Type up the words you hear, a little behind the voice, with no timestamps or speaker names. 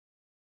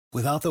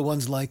Without the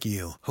ones like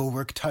you, who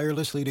work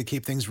tirelessly to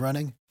keep things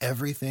running,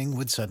 everything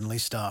would suddenly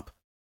stop.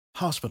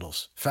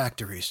 Hospitals,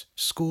 factories,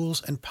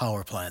 schools, and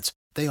power plants,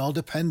 they all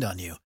depend on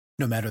you.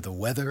 No matter the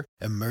weather,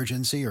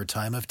 emergency, or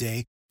time of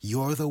day,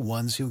 you're the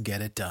ones who get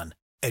it done.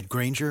 At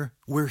Grainger,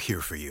 we're here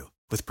for you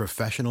with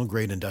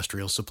professional-grade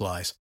industrial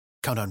supplies.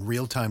 Count on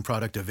real-time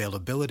product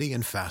availability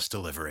and fast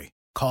delivery.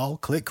 Call,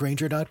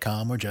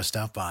 clickgrainger.com, or just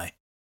stop by.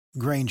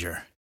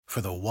 Grainger, for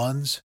the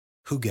ones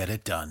who get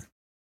it done.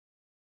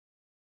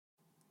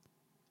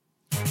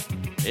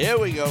 Here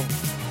we go.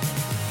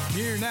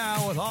 Here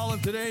now with all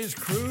of today's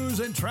cruise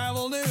and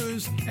travel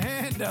news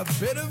and a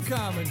bit of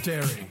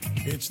commentary.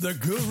 It's the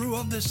guru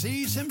of the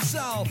seas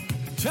himself,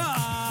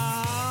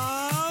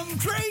 Tom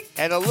Drake.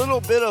 And a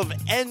little bit of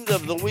end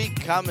of the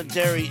week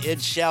commentary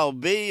it shall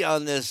be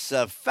on this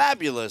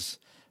fabulous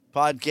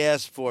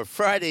podcast for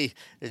Friday,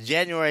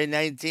 January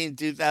 19,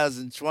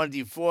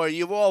 2024.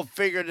 You've all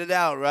figured it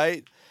out,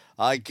 right?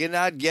 I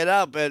cannot get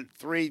up at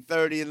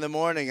 3:30 in the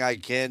morning. I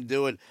can't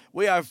do it.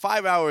 We are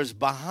 5 hours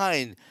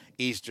behind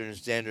Eastern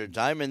Standard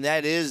Time, and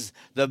that is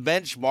the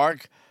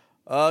benchmark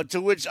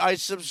to which I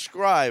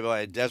subscribe.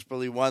 I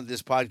desperately want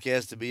this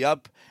podcast to be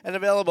up and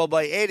available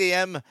by 8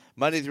 a.m.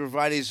 Monday through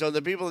Friday, so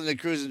the people in the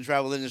cruise and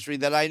travel industry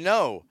that I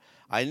know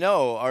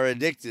are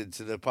addicted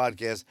to the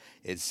podcast,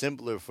 it's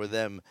simpler for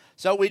them.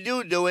 So we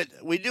do it.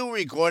 We do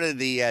record it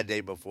the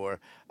day before.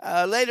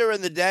 Later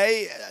in the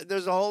day,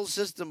 there's a whole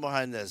system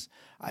behind this.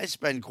 I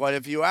spend quite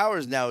a few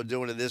hours now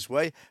doing it this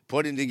way,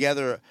 putting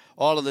together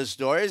all of the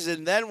stories.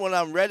 And then when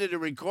I'm ready to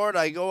record,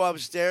 I go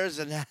upstairs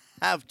and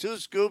have 2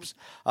 scoops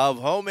of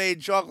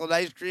homemade chocolate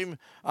ice cream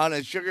on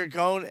a sugar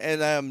cone.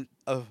 And I'm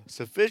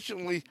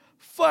sufficiently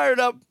fired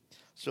up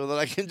so that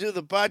I can do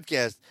the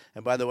podcast.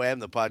 And by the way, I'm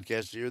the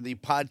podcaster. You're the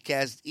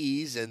podcast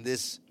ease, and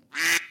this,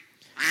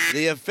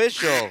 the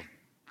official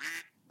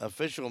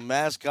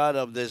mascot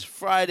of this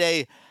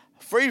Friday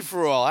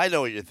free-for-all. I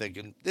know what you're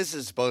thinking. This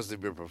is supposed to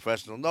be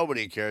professional.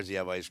 Nobody cares you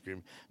have ice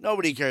cream.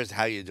 Nobody cares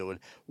how you do it.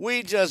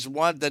 We just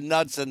want the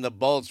nuts and the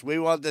bolts. We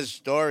want the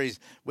stories.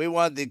 We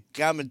want the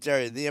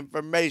commentary, the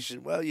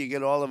information. Well, you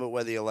get all of it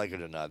whether you like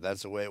it or not.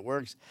 That's the way it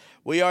works.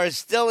 We are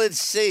still at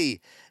sea.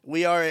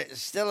 We are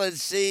still at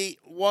sea.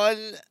 One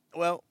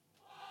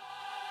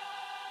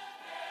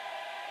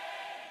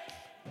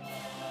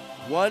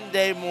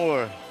day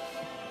more.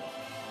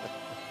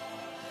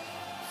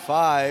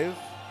 5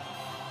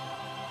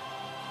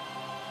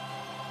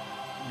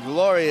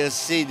 glorious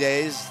sea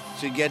days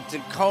to get to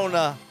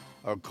Kona,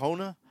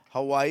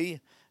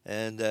 Hawaii.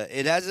 And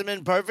it hasn't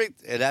been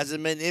perfect. It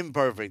hasn't been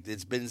imperfect.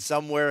 It's been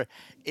somewhere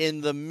in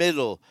the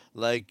middle,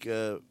 like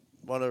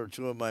one or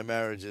two of my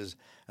marriages.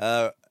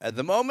 At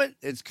the moment,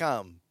 it's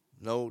calm.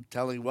 No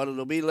telling what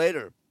it'll be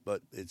later,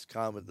 but it's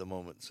calm at the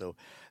moment. So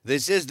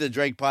this is the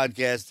Drake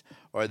Podcast,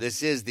 or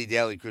this is the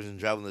Daily Cruise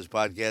and Travel News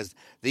Podcast.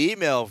 The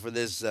email for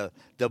this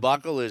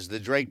debacle is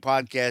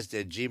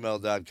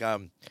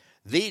thedrakepodcast@gmail.com.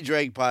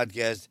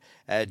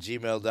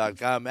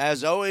 thedrakepodcast@gmail.com.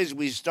 As always,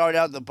 we start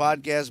out the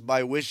podcast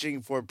by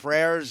wishing for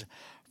prayers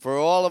for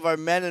all of our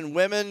men and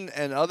women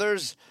and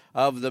others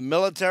of the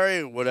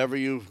military, whatever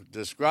you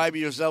describe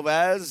yourself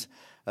as.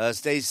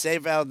 Stay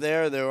safe out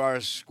there. There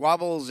are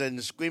squabbles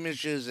and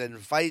skirmishes and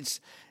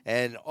fights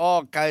and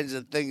all kinds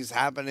of things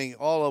happening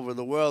all over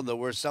the world that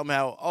we're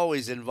somehow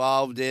always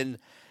involved in,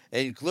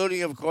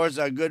 including, of course,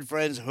 our good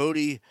friends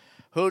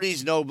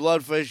Houtiis, no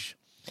bloodfish.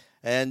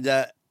 And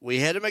we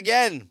hit him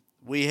again.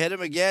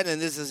 And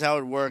this is how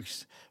it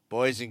works,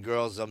 boys and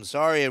girls. I'm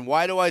sorry. And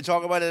why do I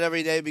talk about it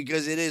every day?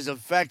 Because it is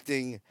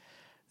affecting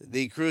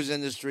the cruise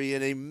industry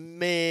in a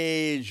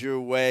major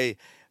way.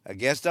 A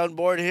guest on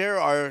board here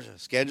are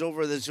scheduled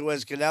for the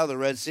Suez Canal, the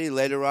Red Sea,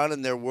 later on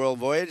in their world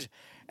voyage.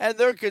 And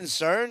they're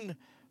concerned.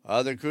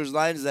 Other cruise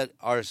lines that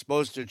are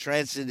supposed to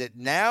transit it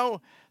now,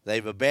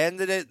 they've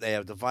abandoned it. They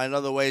have to find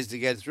other ways to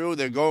get through.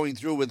 They're going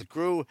through with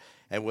crew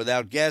and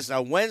without guests.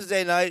 On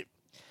Wednesday night,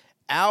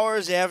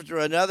 hours after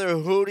another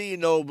Houthi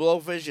no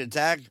blowfish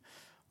attack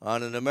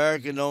on an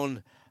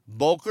American-owned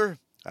bulker,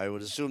 I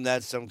would assume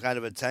that's some kind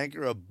of a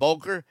tanker, a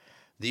bulker,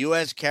 the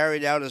U.S.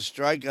 carried out a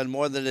strike on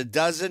more than a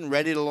dozen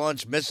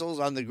ready-to-launch missiles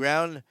on the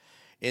ground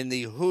in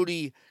the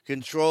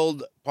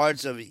Houthi-controlled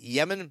parts of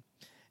Yemen.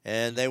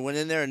 And they went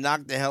in there and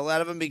knocked the hell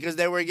out of them because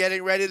they were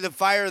getting ready to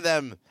fire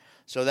them.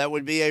 So that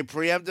would be a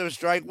preemptive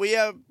strike. We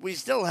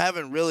still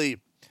haven't really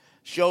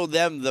showed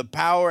them the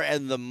power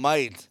and the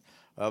might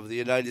of the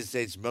United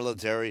States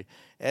military.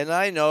 And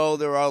I know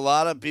there are a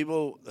lot of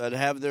people that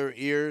have their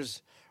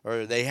ears,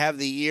 or they have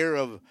the ear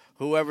of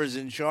whoever's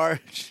in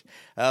charge.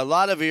 A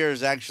lot of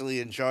ears actually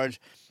in charge.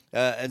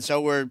 And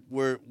so we're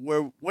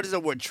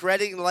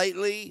treading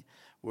lightly.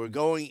 We're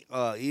going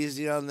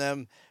easy on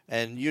them.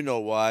 And you know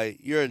why.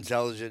 You're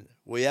intelligent.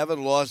 We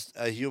haven't lost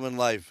a human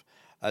life,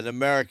 an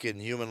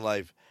American human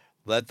life.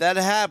 Let that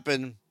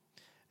happen,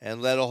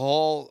 and let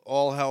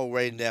all hell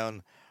rain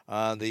down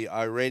on the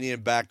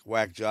Iranian-backed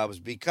whack jobs,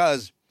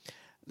 because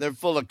they're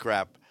full of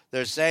crap.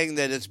 They're saying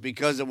that it's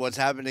because of what's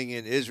happening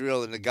in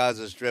Israel and the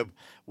Gaza Strip.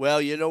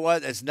 Well, you know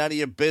what? It's none of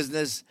your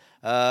business.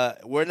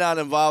 We're not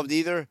involved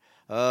either.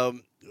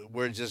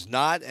 We're just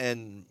not,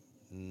 and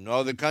no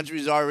other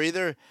countries are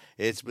either.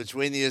 It's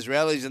between the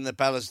Israelis and the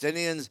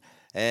Palestinians,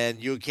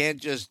 and you can't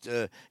just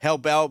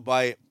help out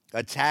by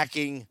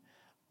attacking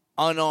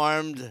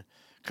unarmed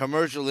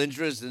commercial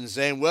interests and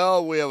saying,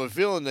 well, we have a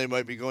feeling they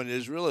might be going to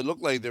Israel. It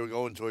looked like they were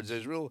going towards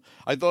Israel.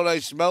 I thought I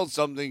smelled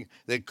something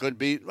that could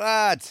be.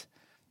 What?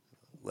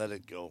 Let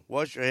it go.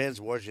 Wash your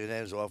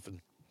hands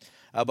often.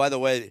 By the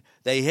way,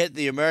 they hit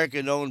the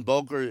American-owned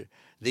bulker,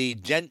 the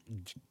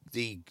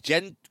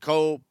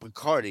Genco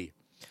Picardy.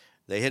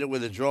 They hit it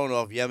with a drone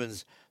off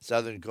Yemen's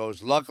southern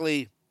coast.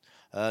 Luckily,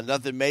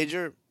 nothing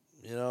major.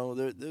 You know,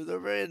 they're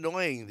very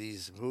annoying,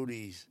 these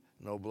Houtiis,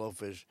 no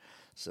blowfish.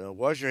 So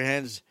wash your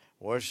hands,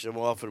 wash them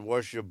off, and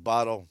wash your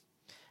bottle.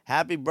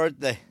 Happy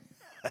birthday.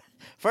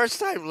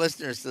 First-time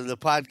listeners to the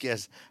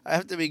podcast, I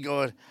have to be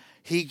going,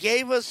 he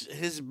gave us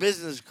his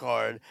business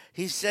card.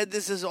 He said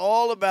this is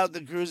all about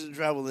the cruise and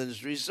travel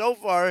industry. So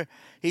far,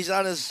 he's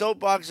on his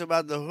soapbox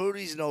about the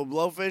Houtiis, no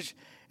blowfish,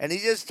 and he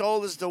just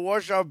told us to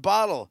wash our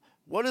bottle.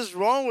 What is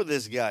wrong with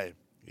this guy?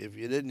 If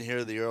you didn't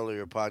hear the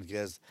earlier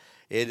podcast,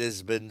 it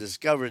has been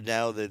discovered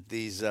now that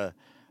these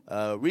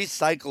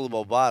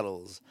recyclable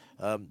bottles,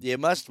 you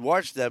must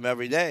wash them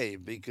every day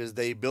because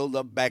they build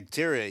up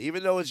bacteria.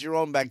 Even though it's your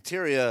own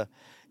bacteria,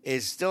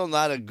 it's still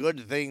not a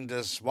good thing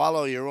to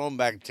swallow your own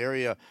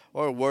bacteria,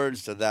 or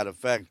words to that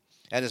effect.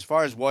 And as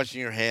far as washing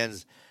your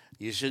hands,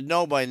 you should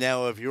know by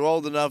now, if you're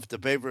old enough to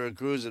pay for a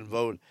cruise and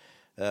vote,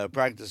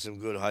 practice some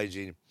good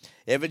hygiene.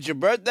 If it's your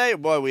birthday,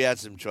 boy, we had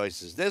some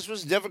choices. This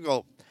was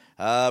difficult,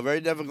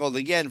 very difficult.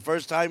 Again,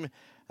 first time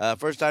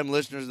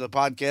listeners of the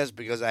podcast,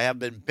 because I have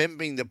been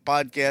pimping the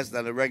podcast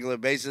on a regular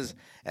basis,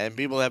 and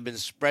people have been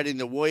spreading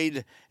the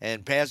word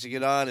and passing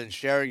it on and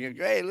sharing it.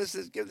 Hey, let's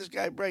give this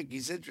guy a break.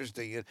 He's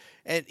interesting.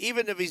 And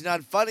even if he's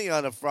not funny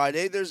on a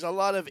Friday, there's a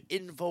lot of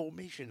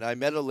information. I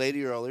met a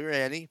lady earlier,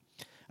 Annie.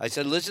 I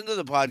said, listen to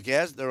the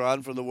podcast. They're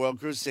on for the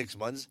World Cruise 6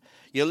 months.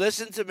 You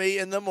listen to me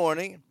in the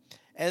morning,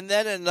 and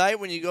then at night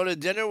when you go to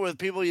dinner with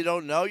people you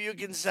don't know, you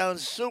can sound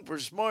super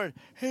smart.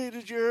 Hey,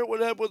 did you hear what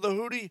happened with the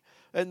Houthi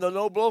and the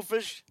no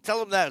blowfish? Tell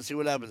them that and see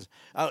what happens.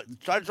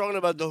 Start talking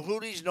about the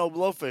Houtiis, no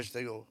blowfish.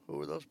 They go, who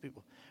are those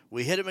people?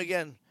 We hit him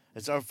again.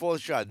 It's our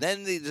fourth shot.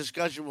 Then the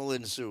discussion will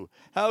ensue.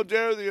 How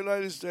dare the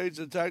United States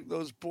attack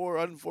those poor,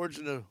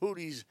 unfortunate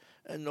Houtiis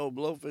and no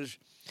blowfish?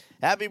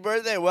 Happy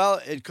birthday. Well,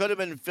 it could have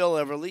been Phil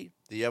Everly,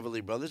 the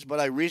Everly Brothers, but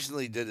I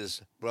recently did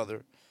his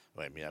brother.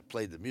 I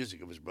played the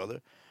music of his brother.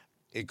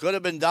 It could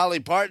have been Dolly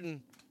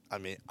Parton.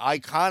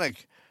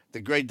 Iconic, the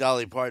great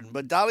Dolly Parton.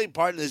 But Dolly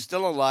Parton is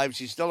still alive.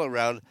 She's still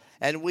around.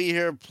 And we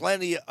hear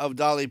plenty of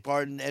Dolly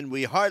Parton, and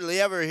we hardly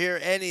ever hear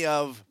any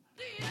of...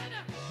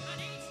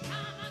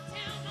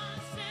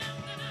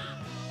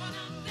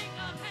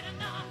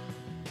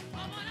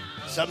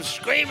 some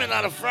screaming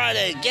on a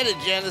Friday. Get it,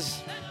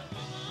 Janice.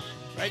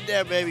 Right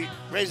there, baby.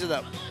 Raise it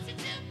up.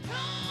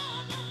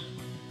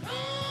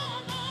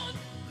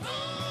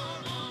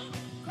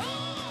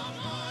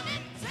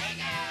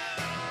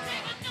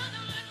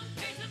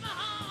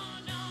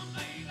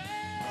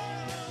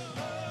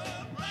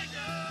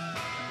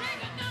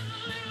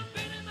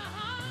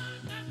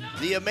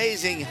 The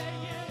amazing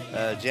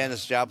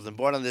Janis Joplin,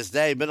 born on this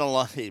day,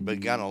 been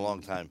gone a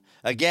long time.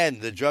 Again,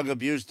 the drug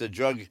abuse, the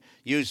drug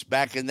use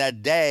back in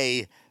that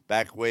day,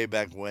 way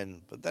back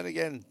when. But then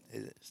again,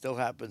 it still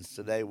happens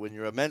today. When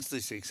you're immensely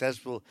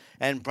successful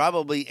and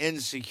probably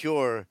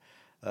insecure,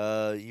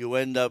 you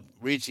end up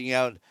reaching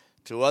out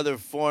to other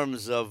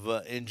forms of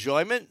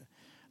enjoyment.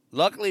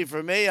 Luckily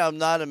for me, I'm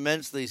not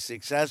immensely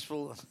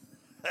successful.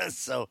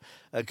 So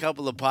a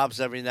couple of pops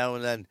every now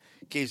and then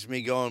keeps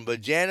me going.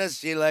 But Janice,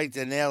 she liked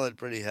to nail it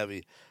pretty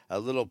heavy. A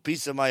little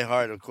piece of my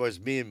heart. Of course,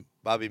 me and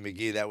Bobby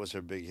McGee, that was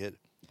her big hit.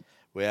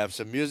 We have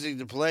some music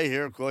to play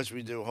here. Of course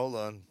we do. Hold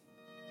on.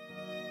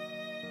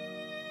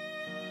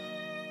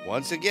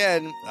 Once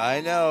again, I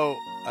know,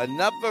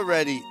 enough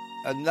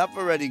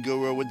already,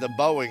 Guru, with the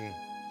Boeing.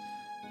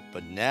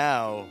 But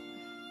now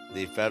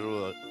the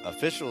federal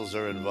officials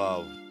are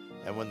involved.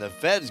 And when the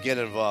feds get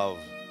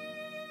involved,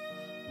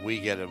 we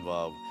get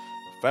involved.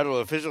 Federal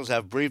officials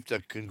have briefed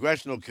a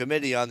congressional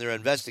committee on their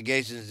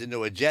investigations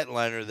into a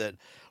jetliner that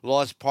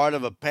lost part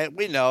of a plane.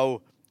 We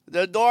know.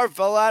 The door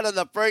fell out of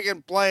the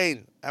friggin'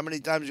 plane. How many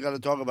times you got to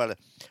talk about it?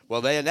 Well,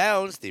 they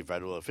announced, the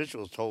federal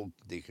officials told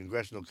the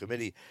congressional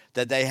committee,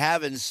 that they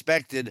have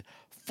inspected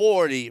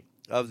 40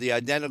 of the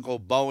identical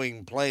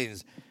Boeing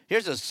planes.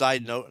 Here's a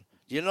side note.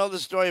 Do you know the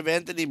story of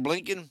Anthony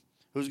Blinken?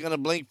 Who's going to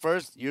blink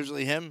first?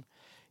 Usually him.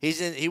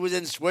 He was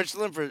in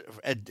Switzerland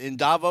in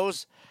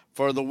Davos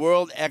for the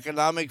World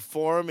Economic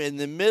Forum in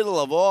the middle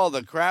of all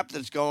the crap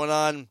that's going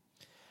on.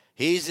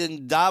 He's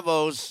in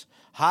Davos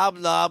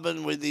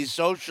hobnobbing with these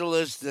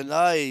socialists, and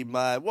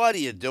what are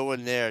you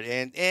doing there?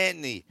 And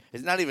Anthony,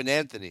 it's not even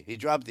Anthony. He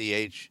dropped the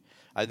H,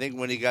 I think,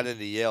 when he got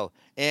into Yale.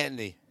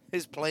 Anthony,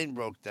 his plane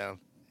broke down.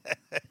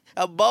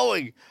 A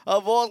Boeing,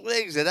 of all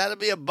things. It had to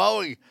be a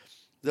Boeing.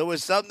 There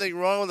was something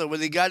wrong with it.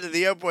 When he got to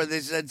the airport, they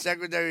said,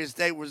 Secretary of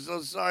State, we're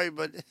so sorry,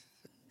 but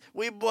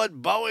we bought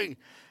Boeing.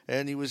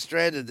 and he was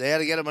stranded. They had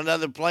to get him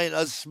another plane,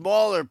 a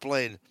smaller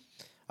plane.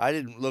 I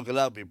didn't look it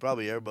up. He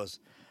probably Airbus.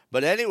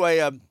 But anyway,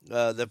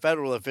 the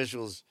federal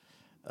officials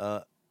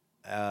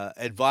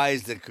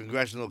advised the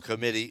congressional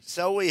committee.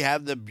 So we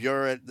have the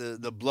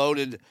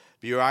bloated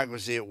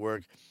bureaucracy at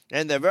work,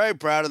 and they're very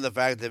proud of the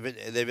fact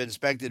that they've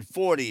inspected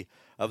 40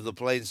 of the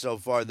planes so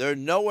far. They're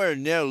nowhere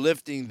near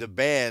lifting the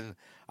ban.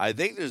 I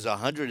think there's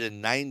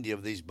 190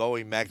 of these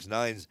Boeing MAX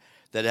 9s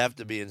that have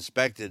to be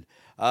inspected.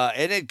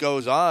 And it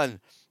goes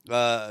on,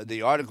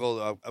 the article,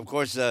 of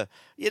course,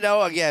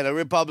 again, a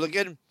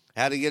Republican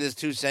had to get his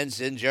 2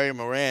 cents in, Jerry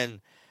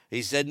Moran.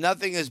 He said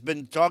nothing has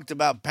been talked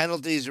about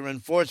penalties or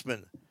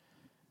enforcement.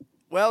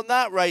 Well,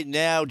 not right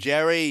now,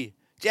 Jerry.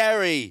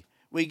 Jerry,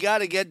 we got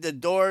to get the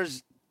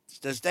doors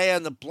to stay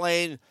on the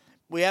plane.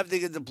 We have to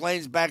get the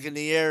planes back in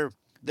the air.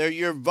 They're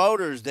your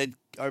voters that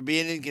are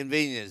being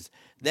inconvenienced.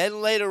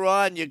 Then later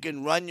on, you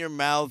can run your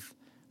mouth,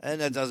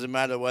 and it doesn't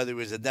matter whether it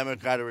was a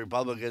Democrat or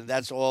Republican.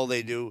 That's all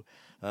they do.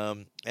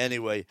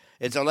 Anyway,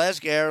 it's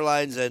Alaska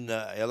Airlines and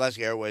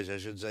Alaska Airways, I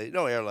should say.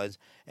 No, airlines.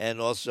 And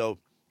also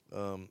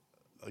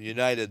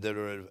United that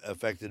are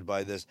affected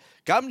by this.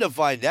 Come to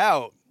find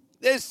out,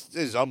 this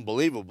is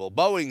unbelievable.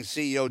 Boeing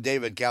CEO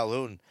David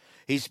Calhoun,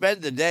 he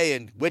spent the day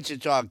in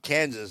Wichita,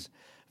 Kansas,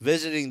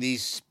 visiting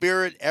these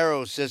Spirit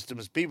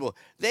Aerosystems people.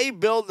 They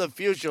build the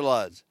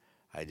fuselage.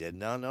 I did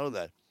not know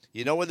that.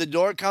 You know where the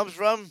door comes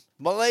from?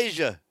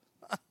 Malaysia.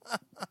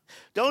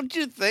 Don't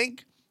you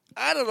think?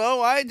 I don't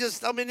know.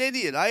 I'm an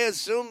idiot. I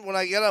assume when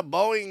I get a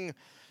Boeing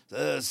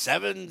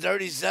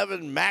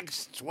 737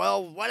 MAX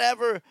 12,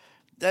 whatever,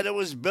 that it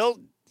was built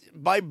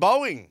by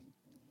Boeing.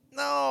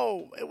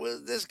 No, it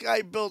was this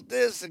guy built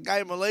this. The guy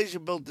in Malaysia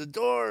built the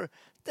door. What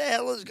the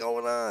hell is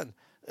going on?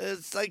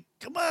 It's like,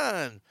 come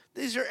on.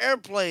 These are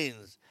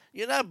airplanes.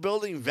 You're not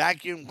building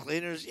vacuum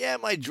cleaners. Yeah,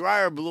 my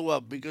dryer blew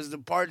up because the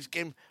parts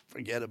came.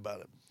 Forget about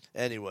it.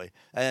 Anyway,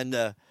 and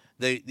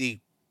the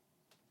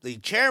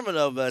chairman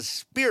of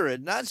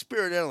Spirit, not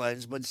Spirit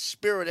Airlines, but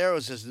Spirit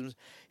Aerosystems,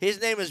 his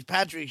name is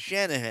Patrick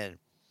Shanahan.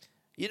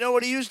 You know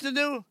what he used to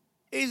do?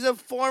 He's a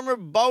former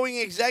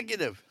Boeing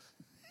executive.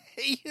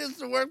 He used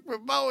to work for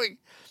Boeing.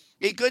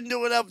 He couldn't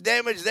do enough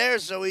damage there,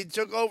 so he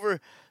took over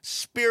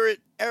Spirit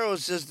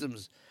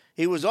Aerosystems.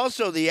 He was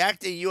also the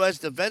acting U.S.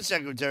 Defense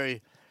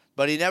Secretary,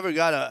 but he never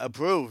got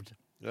approved.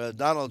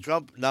 Donald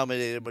Trump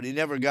nominated, but he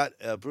never got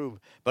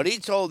approved. But he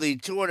told the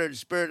 200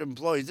 Spirit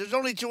employees, there's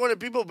only 200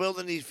 people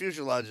building these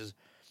fuselages,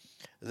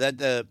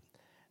 that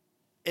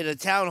in a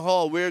town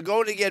hall, we're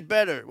going to get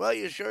better. Well,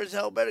 you sure as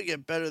hell better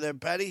get better there,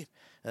 Patty,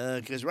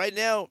 because right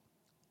now,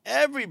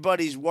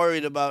 everybody's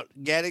worried about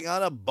getting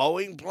on a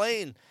Boeing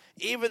plane.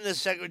 Even the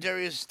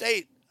Secretary of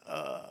State.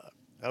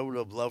 I would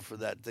have loved for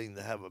that thing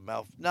to have a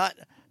mouth. Not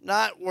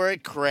where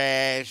it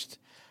crashed,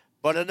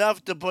 but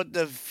enough to put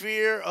the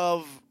fear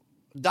of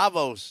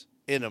Davos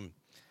in him.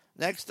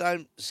 Next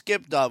time,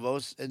 skip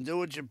Davos and do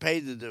what you're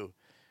paid to do.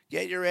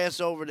 Get your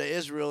ass over to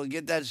Israel and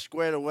get that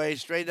squared away.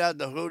 Straighten out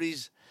the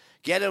Houtiis.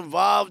 Get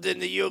involved in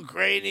the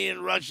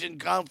Ukrainian-Russian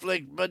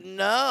conflict. But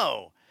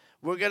no.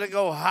 We're going to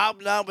go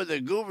hobnob with the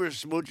goober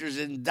smoochers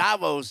in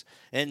Davos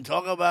and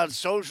talk about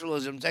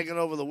socialism taking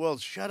over the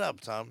world. Shut up,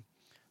 Tom.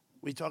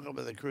 We talk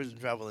about the cruise and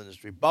travel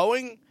industry.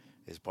 Boeing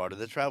is part of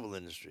the travel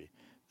industry.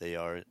 They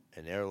are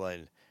an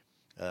airline,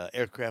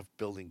 aircraft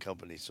building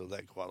company, so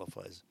that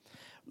qualifies.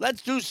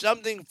 Let's do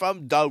something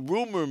from the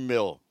rumor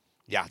mill.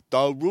 Yeah,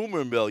 the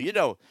rumor mill. You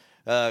know,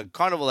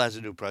 Carnival has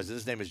a new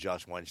president. His name is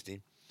Josh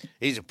Weinstein.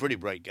 He's a pretty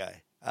bright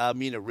guy. I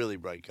mean, a really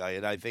bright guy.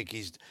 And I think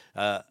he's...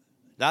 not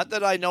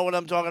that I know what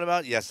I'm talking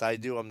about. Yes, I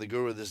do. I'm the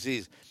guru of the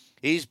seas.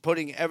 He's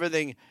putting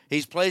everything,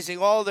 he's placing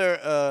all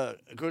their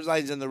cruise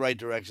lines in the right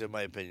direction, in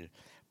my opinion.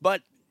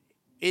 But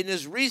in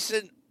his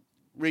recent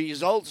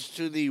results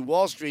to the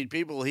Wall Street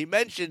people, he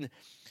mentioned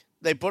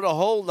they put a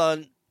hold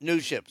on new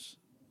ships.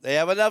 They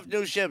have enough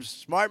new ships.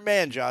 Smart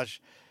man, Josh.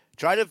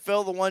 Try to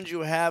fill the ones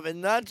you have and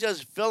not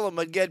just fill them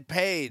and get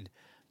paid.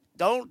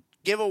 Don't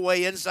give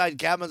away inside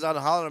cabins on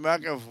Holland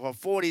America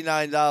for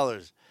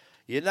 $49.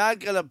 You're not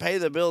going to pay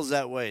the bills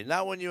that way.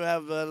 Not when you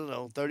have,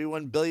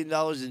 $31 billion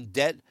in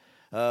debt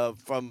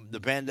from the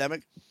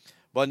pandemic.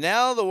 But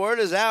now the word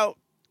is out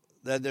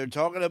that they're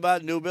talking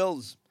about new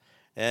builds.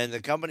 And the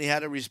company had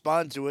to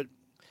respond to it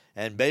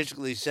and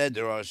basically said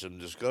there are some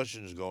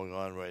discussions going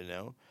on right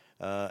now.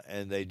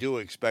 And they do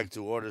expect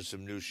to order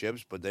some new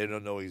ships, but they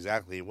don't know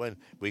exactly when.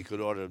 We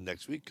could order them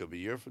next week. Could be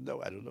a year from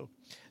now. I don't know.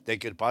 They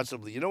could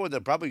possibly, you know what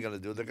they're probably going to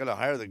do? They're going to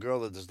hire the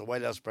girl that is the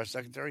White House press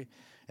secretary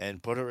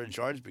and put her in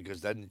charge,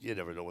 because then you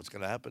never know what's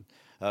going to happen.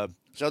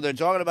 So they're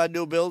talking about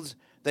new builds.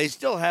 They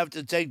still have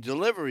to take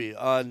delivery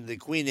on the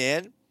Queen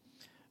Anne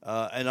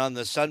and on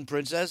the Sun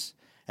Princess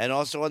and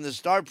also on the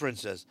Star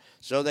Princess.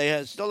 So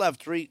they still have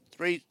three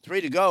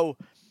to go,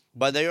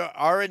 but they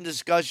are in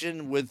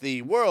discussion with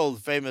the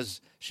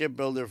world-famous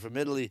shipbuilder from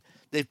Italy,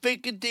 the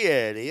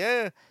Fincantieri.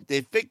 Yeah?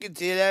 The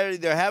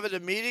Fincantieri. They're having a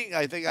meeting.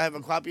 I think I have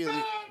a copy of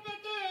the...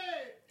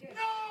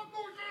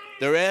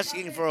 They're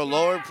asking for a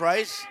lower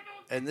price,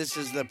 and this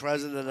is the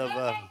president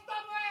of,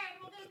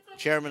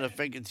 chairman of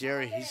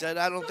Fincantieri. He said,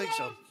 I don't think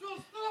so.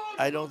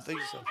 I don't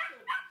think so.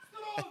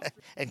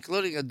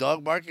 Including a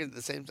dog barking at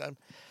the same time.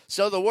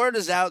 So the word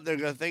is out. They're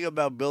going to think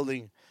about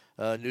building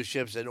new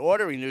ships and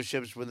ordering new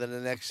ships within the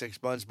next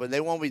 6 months, but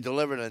they won't be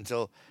delivered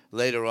until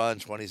later on,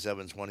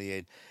 27,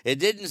 28. It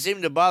didn't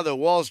seem to bother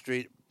Wall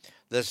Street.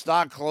 The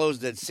stock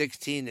closed at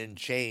 16 and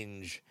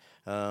change.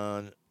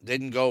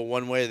 Didn't go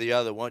one way or the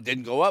other. One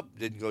didn't go up,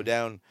 didn't go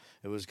down.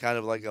 It was kind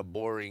of like a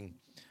boring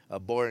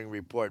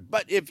report.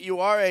 But if you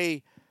are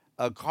a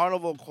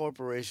Carnival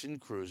Corporation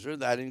cruiser,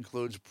 that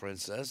includes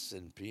Princess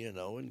and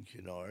P&O and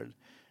Cunard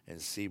and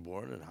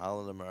Seabourn and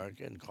Holland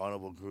America and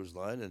Carnival Cruise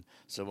Line and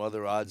some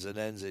other odds and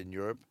ends in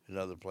Europe and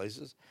other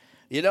places.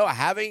 You know,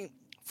 having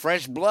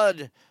fresh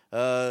blood,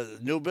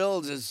 new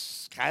builds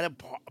is kind of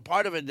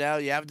part of it now.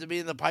 You have to be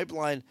in the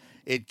pipeline.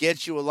 It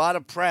gets you a lot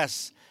of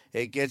press.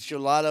 It gets you a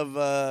lot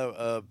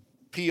of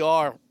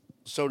PR,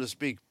 so to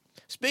speak.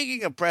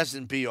 Speaking of press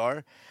and PR,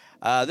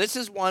 this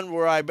is one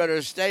where I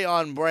better stay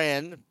on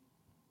brand.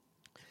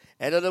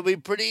 And it'll be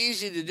pretty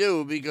easy to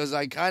do because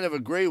I kind of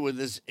agree with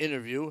this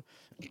interview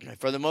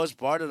for the most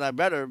part, and I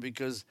better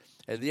because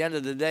at the end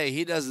of the day,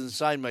 he doesn't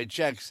sign my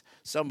checks.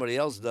 Somebody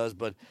else does.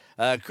 But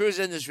Cruise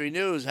Industry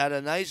News had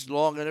a nice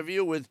long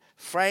interview with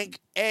Frank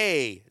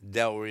A.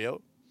 Del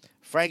Rio.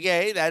 Frank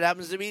A., that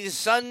happens to be the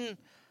son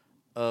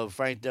of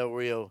Frank Del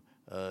Rio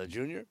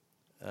Jr.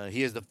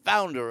 He is the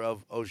founder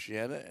of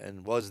Oceania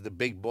and was the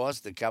big boss,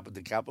 the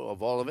capo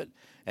of all of it,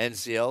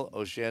 NCL,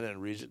 Oceania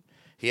and Regent.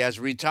 He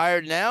has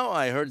retired now.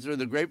 I heard through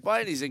the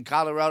grapevine. He's in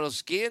Colorado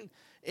skiing,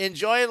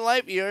 enjoying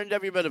life. He earned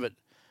every bit of it.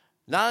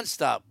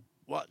 Nonstop.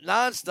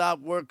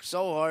 Nonstop work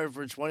so hard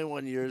for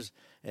 21 years,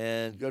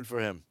 and good for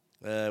him.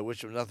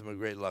 Wish him nothing but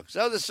great luck.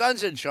 So the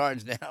son's in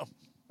charge now.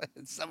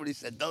 Somebody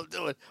said, don't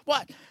do it.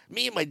 What?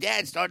 Me and my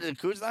dad started a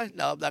cruise line?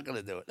 No, I'm not going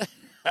to do it.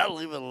 I'll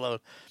leave it alone.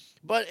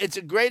 But it's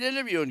a great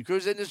interview in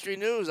Cruise Industry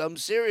News. I'm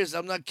serious.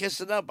 I'm not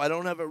kissing up. I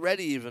don't have it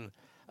ready even.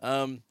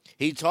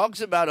 He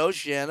talks about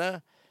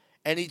Oceania,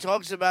 and he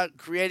talks about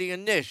creating a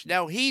niche.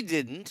 Now, he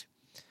didn't.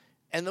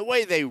 And the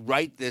way they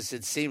write this,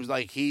 it seems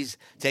like he's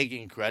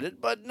taking credit.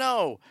 But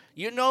no,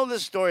 you know the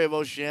story of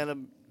Oceania.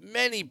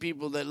 Many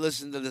people that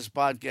listen to this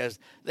podcast,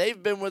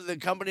 they've been with the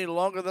company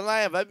longer than I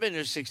have. I've been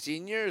here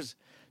 16 years.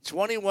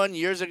 21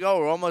 years ago,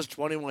 or almost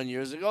 21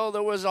 years ago,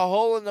 there was a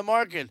hole in the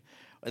market.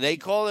 They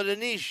call it a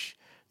niche.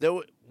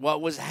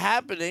 What was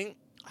happening,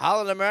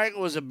 Holland America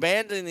was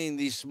abandoning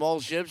these small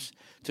ships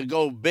to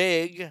go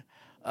big.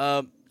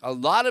 A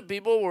lot of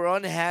people were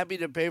unhappy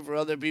to pay for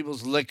other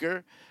people's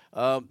liquor.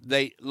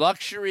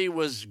 Luxury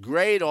was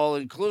great, all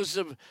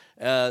inclusive,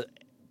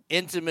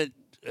 intimate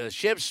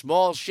ships,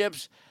 small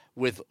ships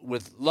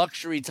with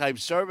luxury type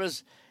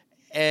service.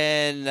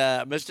 And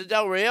Mr.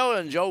 Del Rio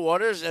and Joe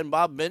Waters and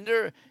Bob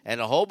Binder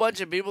and a whole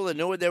bunch of people that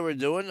knew what they were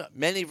doing,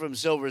 many from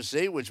Silver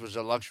Sea, which was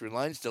a luxury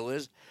line, still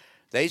is,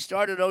 they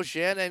started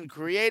Oceania and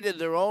created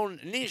their own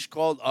niche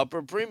called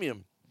Upper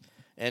Premium.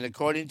 And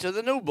according to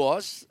the new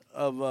boss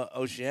of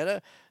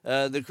Oceania,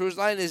 the cruise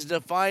line is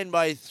defined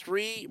by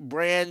 3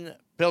 brand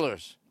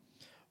pillars.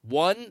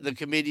 1, the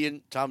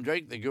comedian Tom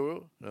Drake, the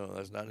guru. No,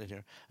 that's not in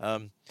here.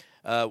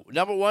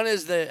 Number 1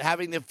 is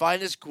having the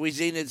finest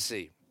cuisine at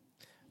sea.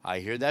 I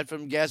hear that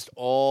from guests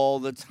all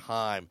the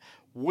time.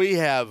 We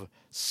have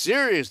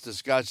serious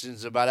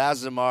discussions about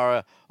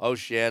Azamara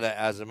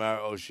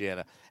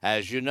Oceania.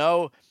 As you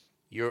know,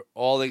 you're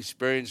all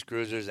experienced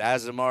cruisers.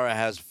 Azamara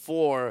has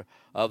 4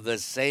 of the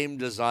same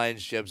design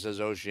ships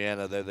as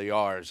Oceania. They're the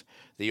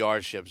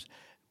R ships.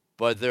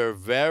 But they're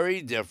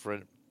very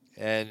different.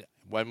 And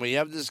when we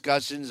have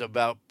discussions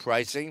about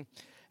pricing,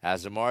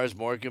 Azamara is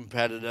more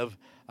competitive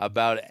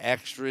about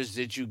extras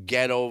that you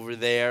get over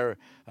there,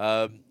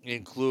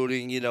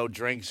 including,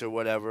 drinks or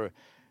whatever.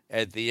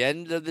 At the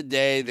end of the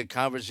day, the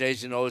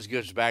conversation always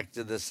gets back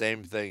to the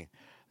same thing.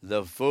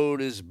 The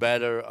food is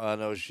better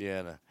on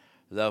Oceania.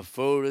 The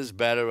food is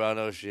better on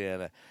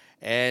Oceania.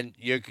 And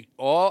you're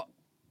all,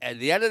 at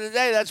the end of the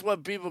day, that's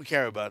what people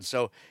care about.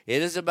 So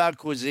it is about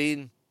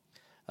cuisine.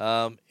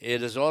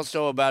 It is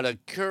also about a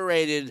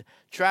curated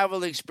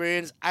travel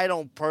experience. I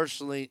don't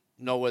personally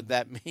know what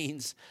that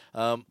means.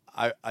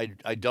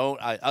 I don't,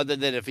 other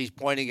than if he's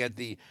pointing at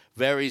the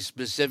very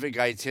specific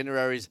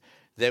itineraries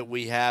that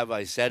we have.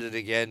 I said it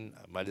again.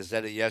 I might have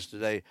said it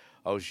yesterday.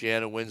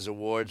 Oceania wins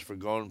awards for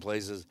going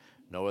places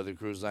no other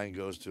cruise line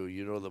goes to.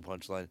 You know the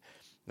punchline.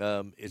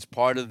 It's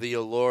part of the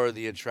allure,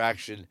 the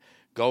attraction,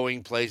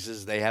 going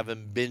places they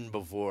haven't been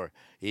before.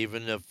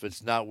 Even if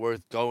it's not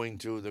worth going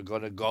to, they're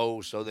going to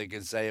go so they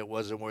can say it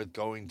wasn't worth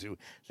going to.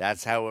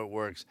 That's how it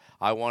works.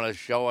 I want a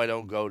show I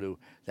don't go to.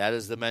 That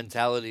is the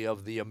mentality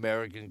of the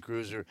American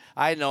cruiser.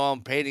 I know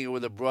I'm painting it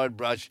with a broad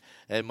brush.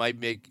 It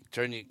might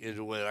turn it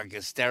into like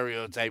a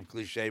stereotype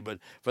cliche, but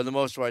for the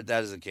most part,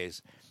 that is the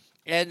case.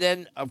 And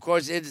then, of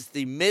course, it's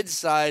the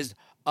mid-sized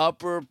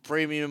upper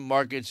premium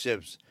market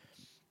ships.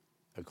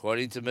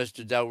 According to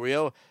Mr. Del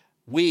Rio,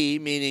 we,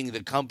 meaning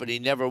the company,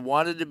 never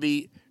wanted to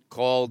be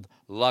called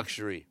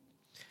luxury.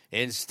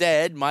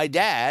 Instead, my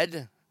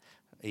dad,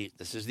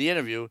 this is the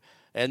interview,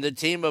 and the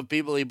team of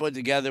people he put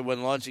together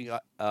when launching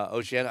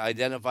Oceania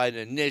identified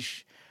a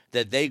niche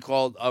that they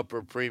called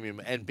upper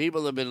premium. And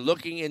people have been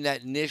looking in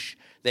that niche.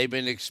 They've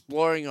been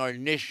exploring our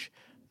niche,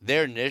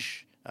 their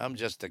niche. I'm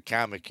just a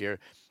comic here.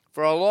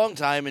 For a long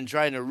time and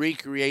trying to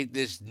recreate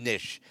this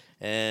niche.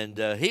 And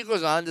he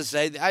goes on to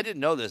say, I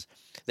didn't know this,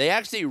 they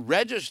actually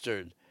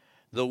registered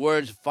the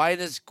words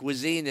finest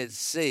cuisine at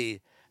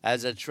sea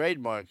as a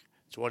trademark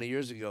 20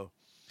 years ago.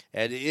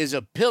 And it is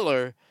a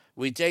pillar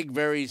we take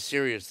very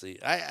seriously.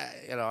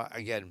 I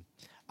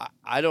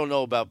don't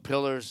know about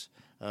pillars.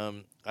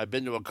 I've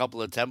been to a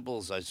couple of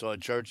temples. I saw a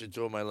church or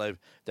two in my life.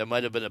 There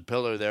might have been a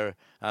pillar there.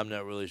 I'm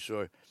not really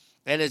sure.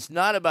 And it's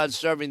not about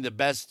serving the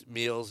best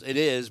meals. It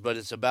is, but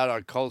it's about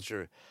our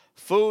culture.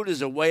 Food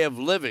is a way of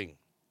living.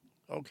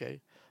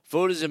 Okay.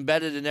 Food is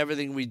embedded in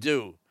everything we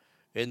do,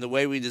 in the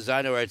way we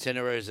design our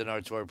itineraries and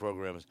our tour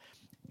programs.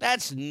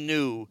 That's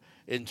new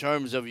in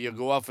terms of you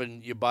go off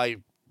and you buy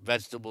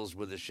vegetables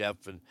with a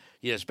chef, and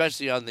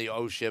especially on the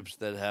O ships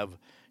that have,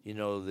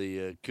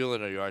 the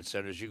culinary arts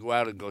centers. You go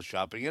out and go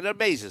shopping. It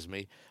amazes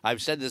me.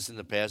 I've said this in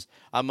the past.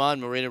 I'm on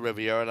Marina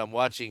Riviera, and I'm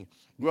watching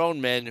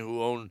grown men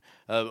who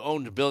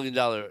own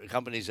billion-dollar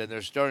companies, and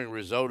they're stirring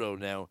risotto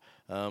now,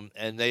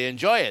 and they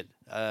enjoy it.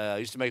 I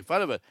used to make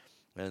fun of it,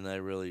 and I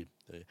really...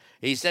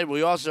 He said,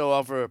 we also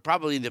offer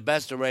probably the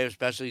best array of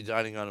specialty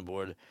dining on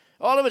board.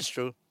 All of it's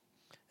true.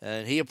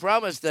 And he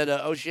promised that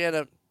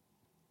Oceania...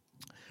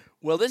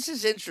 Well, this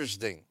is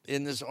interesting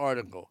in this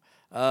article.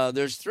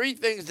 There's 3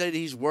 things that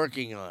he's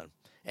working on.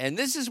 And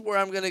this is where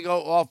I'm going to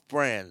go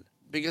off-brand,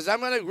 because I'm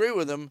going to agree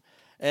with him,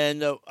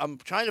 and I'm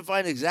trying to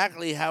find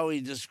exactly how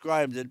he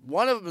described it.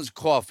 One of them is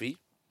coffee.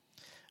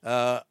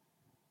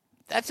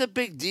 That's a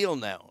big deal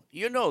now.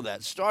 You know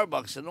that.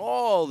 Starbucks and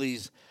all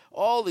these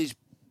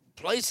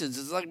places.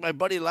 It's like my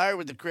buddy Larry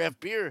with the craft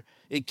beer.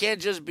 It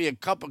can't just be a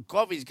cup of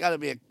coffee. It's got to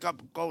be a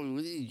cup of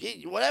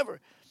coffee, whatever.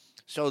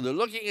 So they're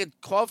looking at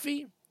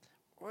coffee.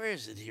 Where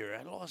is it here?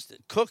 I lost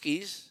it.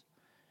 Cookies.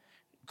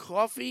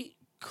 Coffee,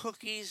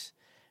 cookies,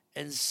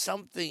 and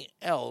something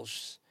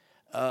else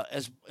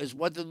as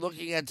what they're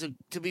looking at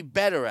to be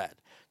better at.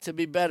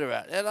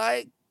 And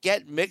I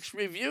get mixed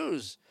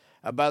reviews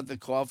about the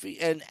coffee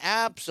and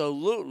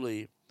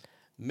absolutely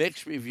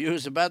mixed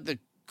reviews about the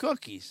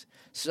cookies.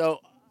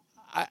 So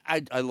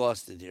I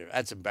lost it here.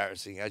 That's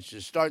embarrassing. I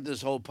should start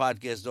this whole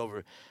podcast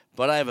over,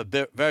 but I have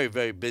a very,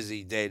 very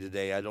busy day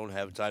today. I don't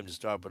have time to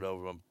start it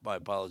over. My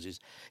apologies.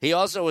 He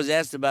also was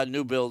asked about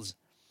new builds,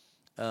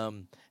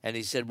 and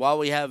he said, while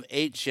we have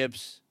 8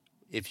 ships,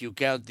 if you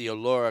count the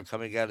Allura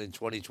coming out in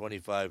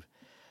 2025,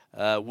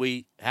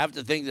 we have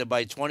to think that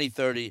by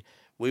 2030,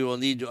 we will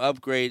need to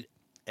upgrade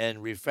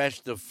and refresh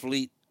the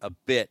fleet a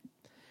bit.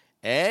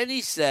 And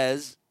he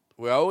says,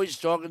 we're always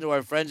talking to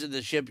our friends in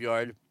the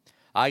shipyard.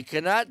 I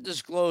cannot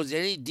disclose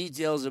any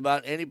details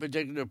about any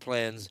particular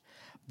plans,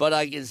 but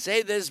I can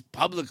say this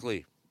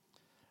publicly,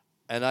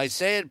 and I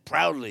say it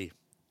proudly.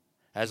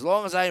 As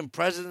long as I am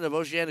president of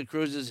Oceania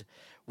Cruises,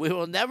 we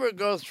will never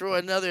go through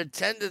another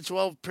 10 to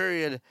 12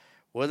 period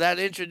without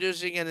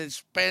introducing an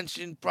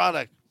expansion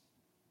product.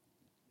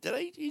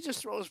 Did he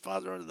just throw his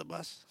father under the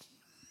bus?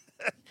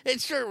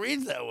 It sure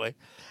reads that way.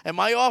 Am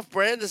I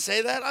off-brand to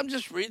say that? I'm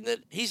just reading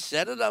it. He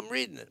said it. I'm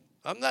reading it.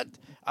 I'm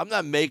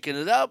not making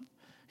it up.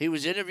 He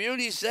was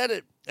interviewed. He said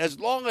it. As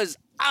long as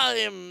I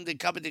am the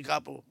capo di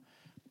capo,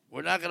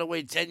 we're not going to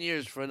wait 10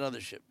 years for another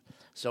ship.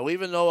 So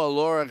even though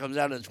Allura comes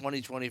out in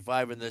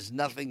 2025 and there's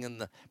nothing in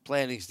the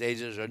planning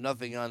stages or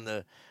nothing on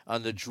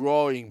the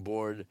drawing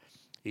board,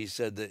 he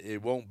said that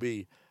it won't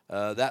be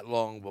that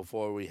long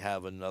before we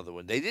have another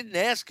one. They didn't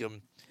ask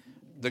him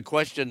the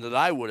question that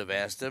I would have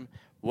asked him.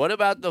 What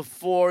about the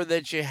 4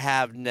 that you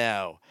have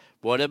now?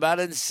 What about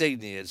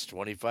Insignia? It's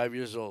 25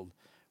 years old.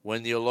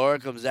 When the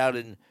Allura comes out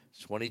in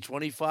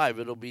 2025,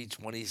 it'll be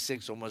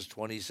 26, almost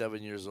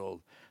 27 years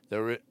old.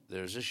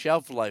 There's a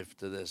shelf life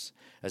to this,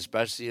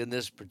 especially in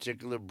this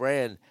particular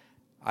brand.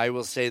 I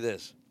will say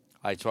this.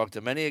 I talked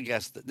to many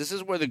guests. This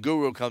is where the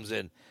guru comes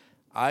in.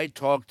 I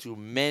talked to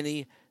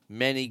many,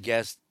 many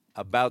guests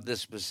about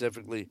this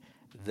specifically.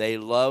 They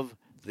love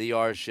the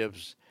R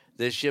ships.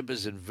 This ship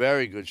is in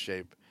very good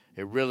shape.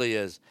 It really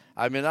is.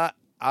 I mean,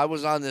 I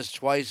was on this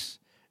twice.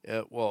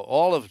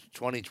 All of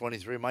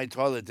 2023, my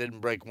toilet didn't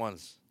break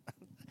once.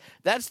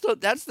 That's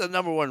the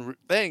number one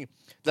thing.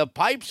 The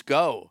pipes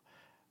go.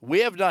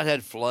 We have not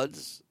had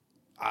floods,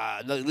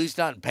 at least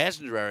not in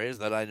passenger areas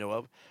that I know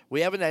of.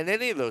 We haven't had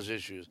any of those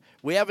issues.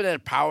 We haven't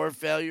had power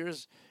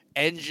failures,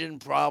 engine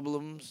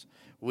problems.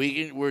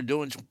 We're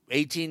doing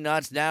 18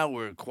 knots now.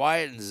 We're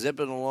quiet and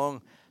zipping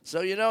along.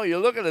 So, you're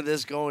looking at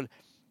this going,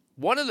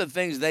 one of the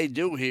things they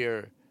do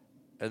here,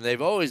 and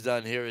they've always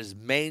done here, is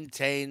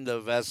maintain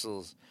the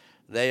vessels.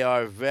 They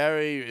are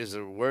is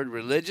the word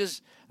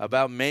religious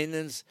about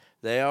maintenance.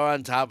 They are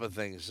on top of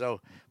things.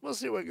 So we'll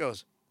see where it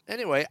goes.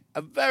 Anyway,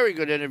 a very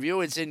good interview.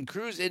 It's in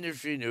Cruise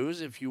Industry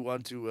News if you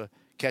want to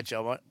catch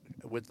up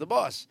with the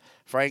boss.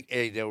 Frank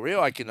A. Del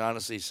Rio, I can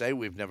honestly say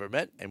we've never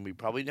met, and we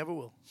probably never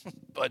will.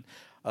 But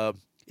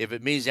if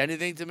it means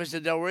anything to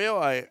Mr. Del Rio,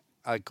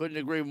 I couldn't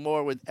agree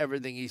more with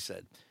everything he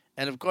said.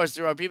 And, of course,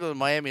 there are people in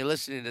Miami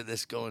listening to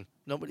this going,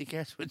 nobody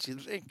cares what you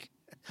think.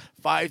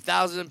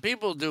 5,000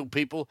 people do,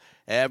 people.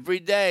 Every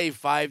day,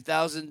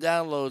 5,000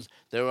 downloads.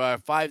 There are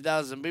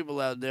 5,000 people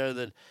out there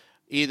that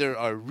either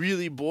are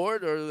really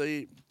bored or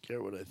they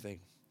care what I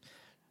think.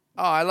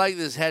 Oh, I like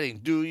this heading.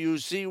 Do you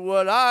see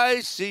what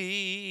I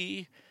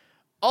see?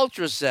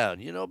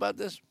 Ultrasound. You know about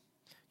this?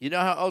 You know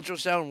how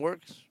ultrasound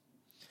works?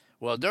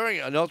 Well, during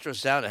an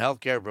ultrasound, a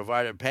healthcare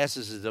provider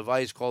passes a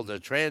device called a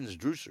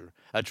transducer,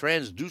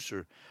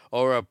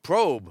 or a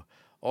probe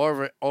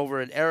over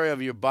an area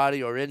of your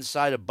body or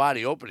inside a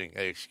body opening.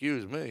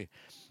 Excuse me.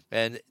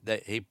 And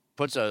he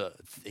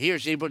or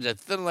she puts a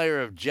thin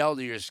layer of gel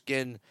to your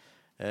skin,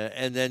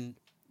 and then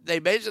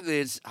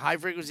it's high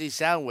frequency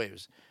sound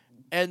waves,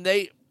 and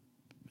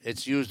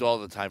it's used all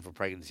the time for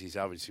pregnancies.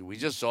 Obviously, we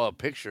just saw a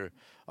picture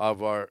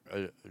of our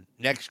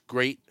next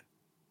great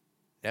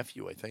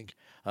nephew, I think.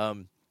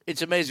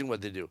 It's amazing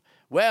what they do.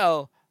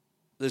 Well,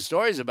 the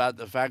story is about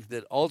the fact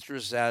that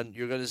ultrasound,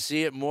 you're going to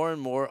see it more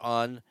and more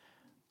on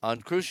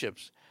cruise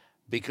ships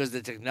because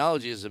the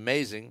technology is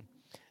amazing,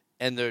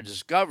 and they're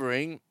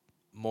discovering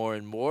more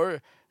and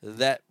more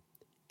that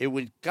it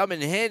would come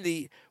in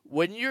handy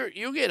when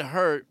you get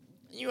hurt,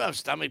 you have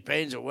stomach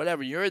pains or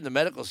whatever, you're in the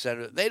medical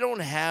center. They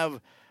don't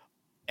have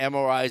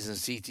MRIs and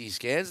CT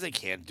scans. They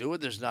can't do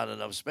it. There's not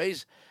enough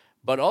space.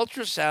 But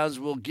ultrasounds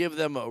will give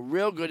them a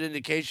real good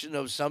indication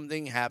of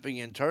something happening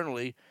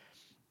internally.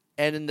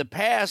 And in the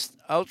past,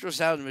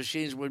 ultrasound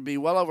machines would be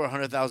well over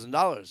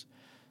 $100,000.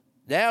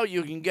 Now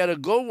you can get a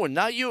good one,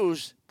 not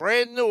used,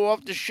 brand new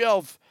off the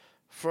shelf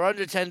for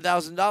under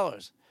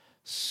 $10,000.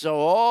 So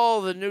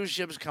all the new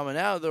ships coming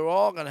out, they're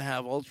all going to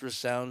have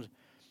ultrasound.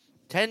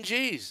 10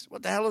 G's.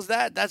 What the hell is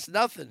that? That's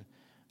nothing.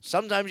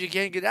 Sometimes you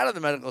can't get out of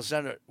the medical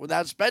center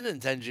without spending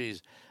 10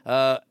 G's.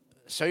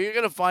 So you're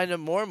going to find them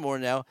more and more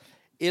now.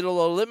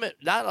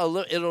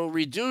 It'll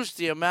reduce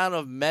the amount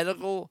of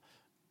medical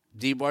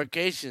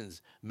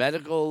demarcations,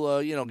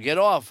 medical, get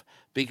off,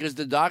 because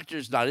the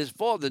doctor's not his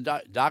fault.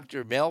 The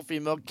doctor, male,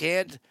 female,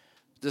 can't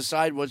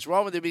decide what's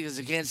wrong with it because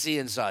he can't see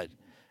inside.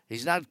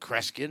 He's not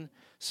Kreskin,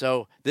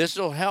 so this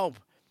will help.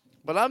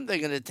 But I'm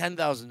thinking at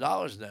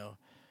 $10,000 now.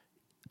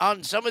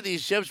 On some of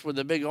these ships with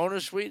the big owner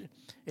suite,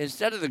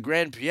 instead of the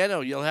grand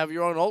piano, you'll have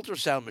your own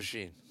ultrasound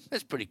machine.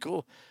 That's pretty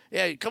cool.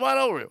 Yeah, come on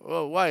over.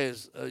 Well, why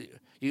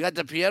you got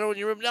the piano in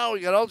your room? No, we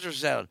got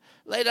ultrasound.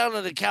 Lay down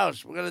on the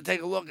couch. We're going to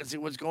take a look and see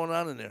what's going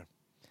on in there.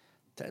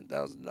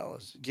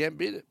 $10,000. You can't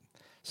beat it.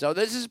 So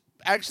this is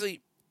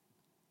actually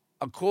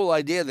a cool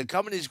idea. The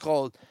company's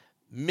called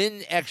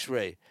Min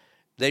X-Ray.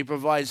 They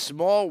provide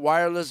small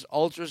wireless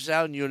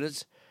ultrasound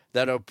units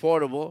that are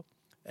portable,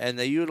 and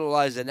they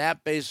utilize an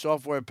app-based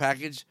software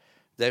package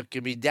that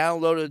can be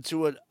downloaded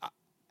to an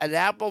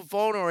Apple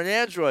phone or an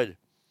Android.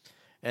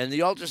 And the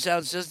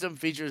ultrasound system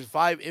features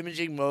 5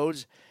 imaging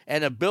modes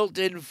and a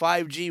built-in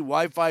 5G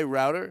Wi-Fi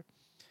router.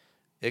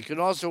 It can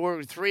also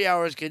work 3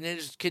 hours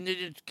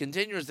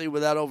continuously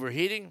without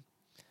overheating.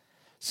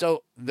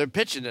 So they're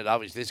pitching it,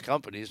 obviously. This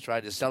company is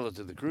trying to sell it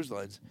to the cruise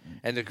lines.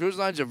 And the cruise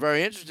lines are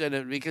very interested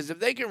in it because if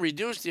they can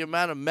reduce the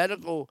amount of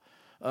medical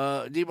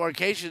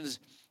demarcations,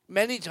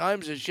 many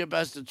times a ship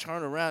has to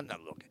turn around. Now,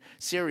 look,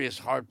 serious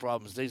heart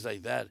problems, things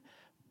like that.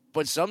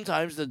 But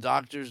sometimes the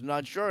doctor's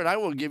not sure. And I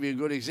will give you a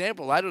good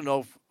example. I don't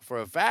know for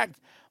a fact.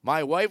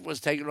 My wife was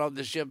taken off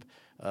the ship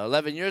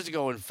 11 years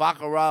ago in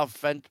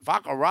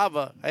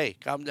Fakarava, hey,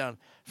 calm down,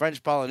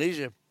 French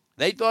Polynesia.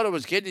 They thought it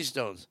was kidney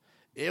stones.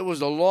 It was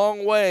a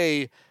long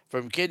way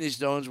from kidney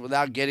stones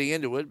without getting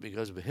into it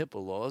because of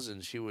HIPAA laws,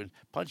 and she would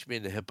punch me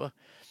in the HIPAA.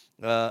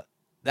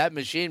 That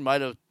machine might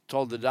have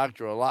told the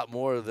doctor a lot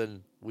more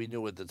than we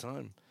knew at the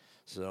time.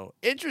 So,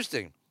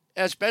 interesting,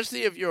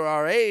 especially if you're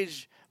our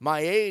age,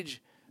 my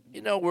age.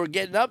 We're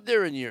getting up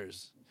there in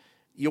years.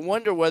 You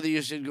wonder whether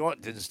you should go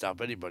on. Didn't stop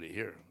anybody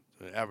here.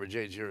 The average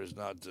age here is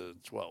not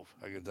 12,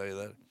 I can tell you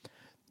that.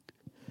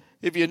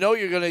 If you know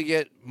you're going to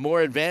get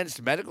more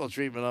advanced medical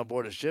treatment on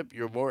board a ship,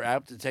 you're more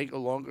apt to take a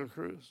longer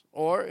cruise.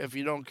 Or if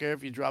you don't care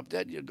if you drop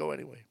dead, you'll go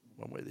anyway,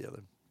 one way or the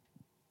other.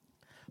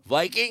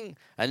 Viking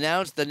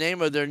announced the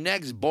name of their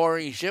next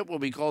boring ship will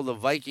be called the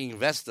Viking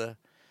Vesta.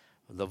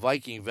 The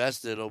Viking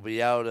Vesta, it'll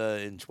be out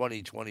in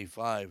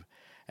 2025.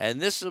 And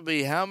this will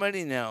be how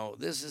many now?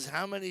 This is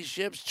how many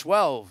ships?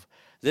 12.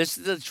 This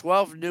is the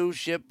 12th new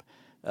ship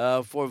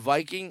for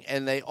Viking,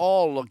 and they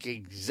all look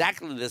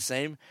exactly the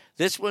same.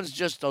 This one's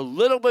just a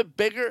little bit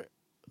bigger,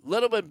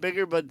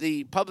 but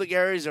the public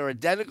areas are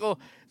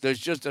identical. There's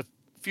just a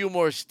few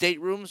more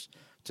staterooms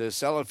to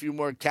sell a few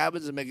more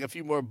cabins and make a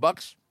few more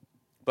bucks.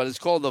 But it's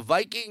called the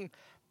Viking,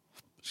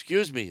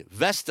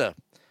 Vesta.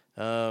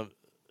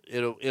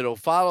 It'll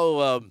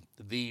follow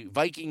the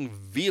Viking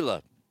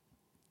Vela.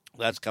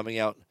 That's coming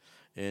out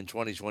in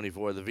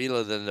 2024, the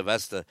Vela, then the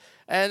Vesta.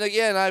 And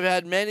again, I've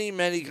had many,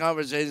 many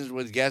conversations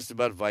with guests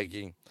about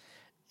Viking,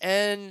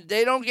 and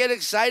they don't get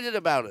excited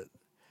about it.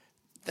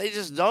 They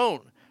just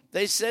don't.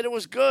 They said it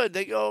was good.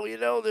 They go,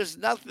 there's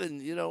nothing,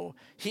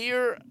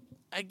 Here,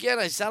 again,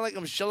 I sound like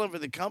I'm shilling for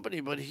the company,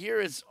 but here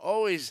it's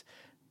always,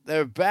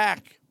 they're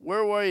back.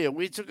 Where were you?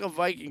 We took a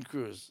Viking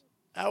cruise.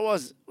 How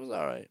was it? It was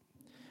all right.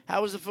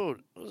 How was the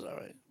food? It was all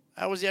right.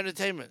 How was the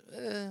entertainment?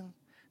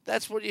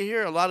 That's what you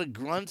hear. A lot of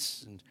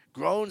grunts and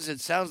groans. It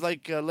sounds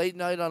like late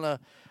night on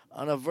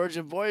a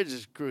Virgin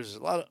Voyages cruise.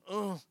 A lot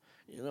of,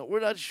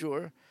 we're not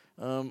sure.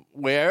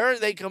 Where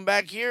they come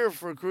back here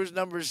for cruise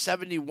number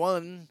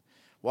 71.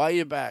 Why are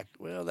you back?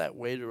 Well, that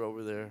waiter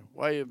over there.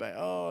 Why are you back?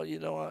 Oh,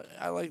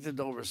 I like the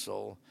Dover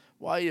Soul.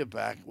 Why are you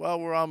back? Well,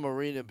 we're on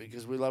Marina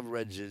because we love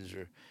red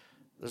ginger.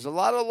 There's a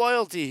lot of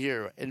loyalty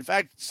here. In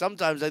fact,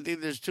 sometimes I think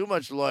there's too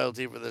much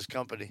loyalty for this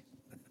company.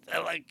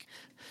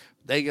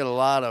 They get a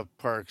lot of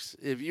perks.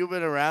 If you've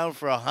been around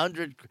for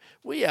 100,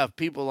 we have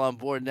people on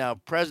board now,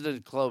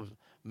 President Club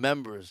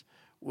members,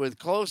 with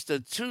close to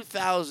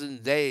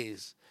 2,000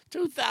 days.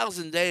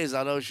 2,000 days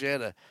on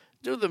Oceania.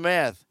 Do the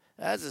math.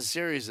 That's a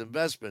serious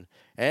investment.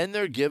 And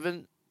they're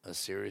given a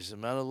serious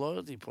amount of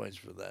loyalty points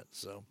for that.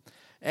 So,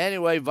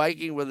 anyway,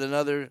 Viking with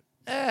another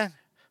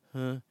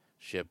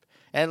ship.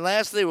 And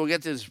lastly, we'll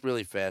get to this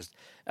really fast.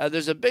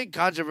 There's a big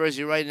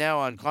controversy right now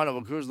on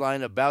Carnival Cruise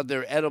Line about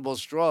their edible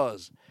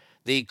straws.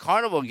 The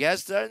Carnival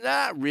guests are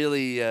not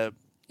really,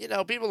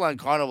 people on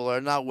Carnival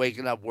are not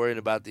waking up worrying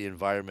about the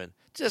environment.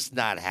 Just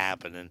not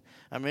happening.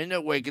 I mean,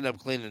 they're waking up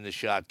cleaning the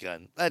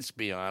shotgun. Let's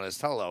be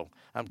honest. Hello.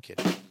 I'm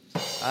kidding.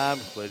 I'm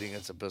kidding.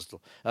 It's a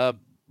pistol.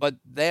 But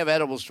they have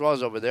edible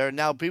straws over there.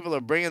 Now people are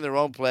bringing their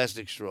own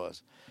plastic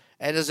straws.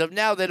 And as of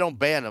now, they don't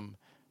ban them.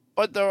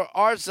 But there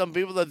are some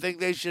people that think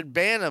they should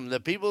ban them. The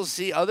people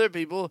see other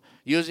people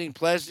using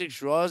plastic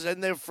straws,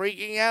 and they're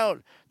freaking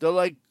out. They're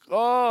like,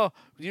 oh,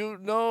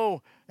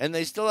 And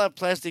they still have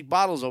plastic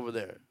bottles over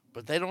there.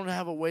 But they don't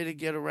have a way to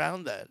get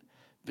around that.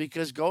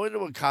 Because going to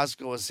a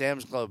Costco, a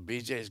Sam's Club,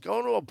 BJ's,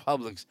 going to a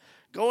Publix,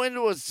 going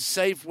to a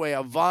Safeway,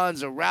 a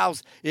Vons, a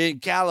Ralph's in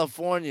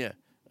California,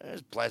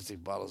 there's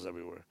plastic bottles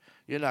everywhere.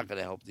 You're not going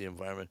to help the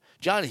environment.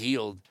 John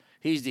Heald,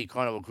 he's the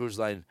Carnival Cruise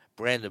Line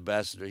brand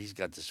ambassador. He's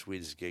got the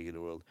sweetest gig in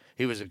the world.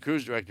 He was a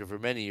cruise director for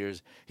many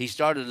years. He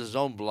started his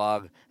own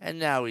blog, and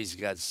now he's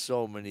got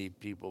so many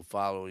people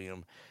following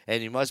him.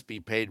 And he must be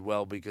paid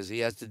well because he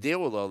has to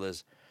deal with all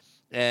this.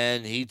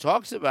 And he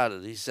talks about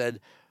it. He said,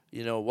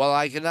 while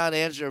I cannot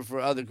answer for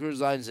other cruise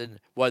lines and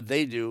what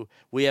they do,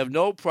 we have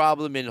no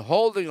problem in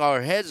holding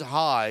our heads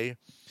high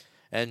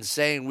and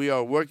saying we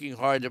are working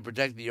hard to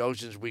protect the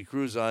oceans we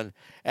cruise on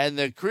and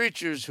the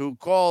creatures who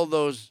call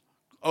those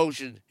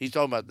oceans. He's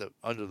talking about the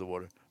under the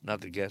water,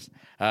 not the guests.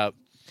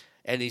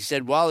 And he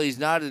said, while he's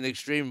not an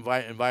extreme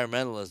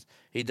environmentalist,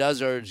 he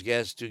does urge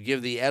guests to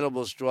give the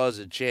edible straws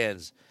a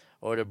chance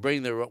or to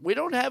bring their own. We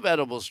don't have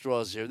edible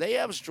straws here. They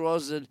have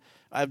straws that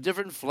have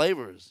different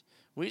flavors.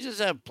 We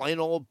just have plain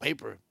old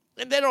paper,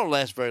 and they don't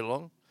last very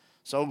long.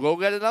 So go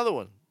get another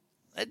one.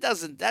 That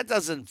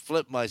doesn't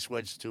flip my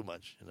switch too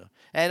much,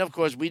 And of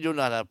course, we do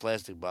not have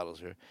plastic bottles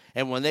here.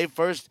 And when they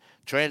first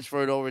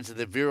transferred over to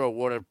the Vero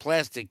water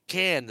plastic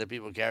can that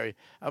people carry,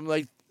 I'm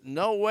like,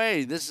 no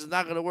way, this is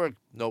not going to work.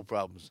 No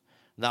problems.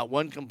 Not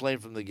one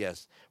complaint from the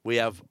guests. We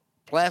have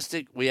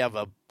plastic. We have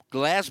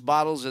glass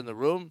bottles in the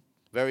room,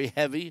 very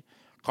heavy,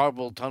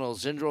 carpal tunnel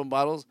syndrome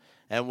bottles,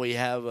 and we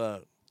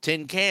have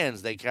tin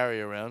cans they carry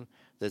around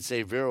that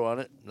say Vero on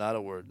it. Not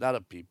a word, not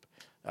a peep.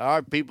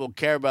 Our people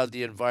care about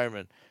the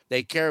environment.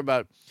 They care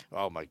about,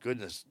 oh, my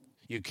goodness,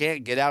 you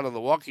can't get out on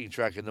the walking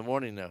track in the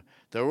morning now.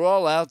 They're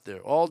all out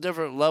there, all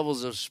different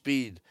levels of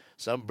speed.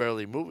 Some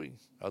barely moving,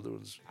 other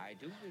ones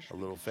a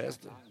little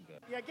faster.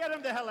 Yeah, get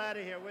him the hell out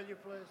of here, will you,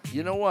 please?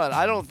 You know what?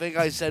 I don't think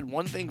I said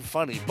one thing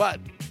funny, but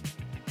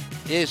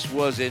this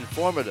was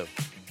informative.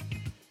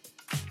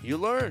 You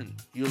learn.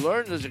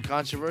 There's a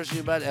controversy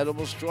about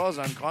edible straws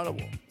on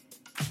Carnival.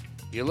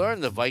 You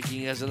learn the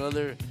Viking has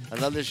another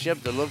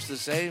ship that looks the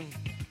same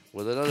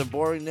with another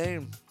boring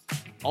name.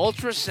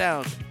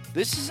 Ultrasound.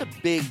 This is a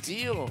big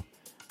deal.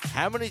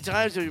 How many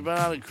times have you been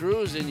on a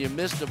cruise and you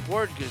missed a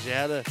port because you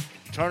had to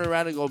turn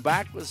around and go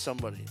back with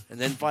somebody and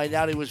then find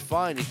out he was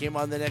fine? He came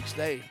on the next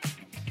day.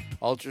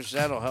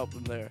 Ultrasound will help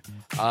him there.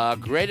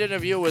 Great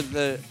interview with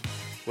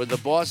the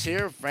boss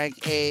here,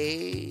 Frank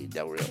A.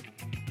 Del Rio.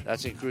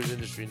 That's in Cruise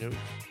Industry News.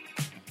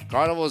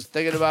 Carnival is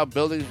thinking about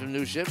building some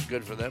new ships.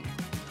 Good for them.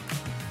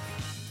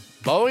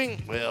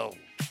 Boeing, well,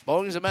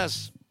 Boeing's a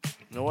mess.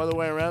 No other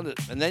way around it.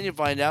 And then you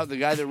find out the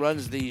guy that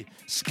runs the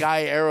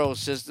Sky Aero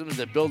systems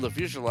that build the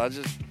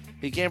fuselages,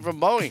 he came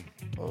from Boeing.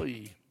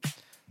 Oy,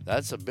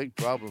 that's a big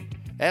problem.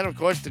 And, of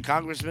course, the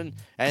congressmen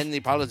and the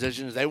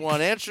politicians, they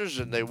want answers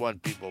and they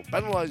want people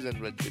penalized. And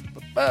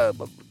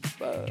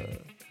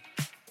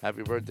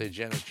happy birthday,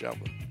 Janis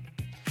Joplin.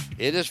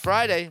 It is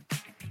Friday.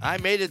 I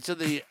made it to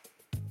the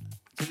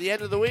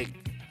end of the week.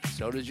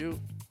 So did you.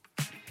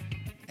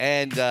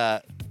 And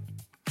I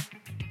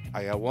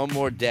got one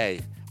more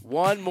day.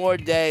 One more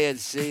day at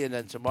sea, and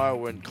then tomorrow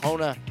we're in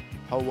Kona,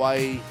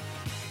 Hawaii,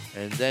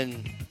 and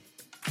then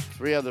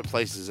 3 other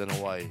places in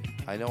Hawaii.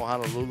 I know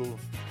Honolulu.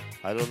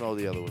 I don't know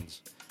the other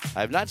ones.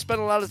 I've not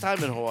spent a lot of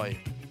time in Hawaii.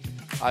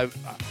 I've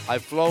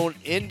flown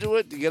into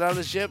it to get on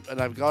the ship,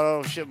 and I've got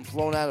on a ship and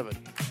flown out of it.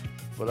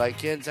 But I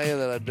can't tell you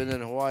that I've been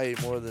in Hawaii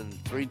more than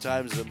 3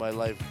 times in my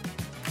life.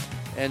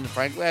 And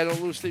frankly, I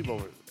don't lose sleep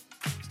over it.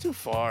 It's too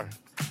far.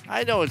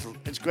 I know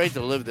it's great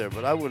to live there,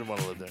 but I wouldn't want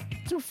to live there.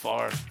 Too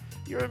far.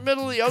 You're in the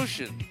middle of the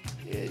ocean.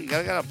 Yeah, you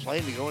got a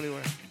plane to go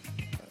anywhere.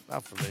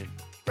 Not for me.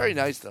 Very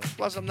nice, though.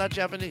 Plus, I'm not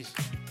Japanese.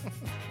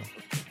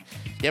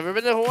 You ever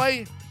been to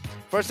Hawaii?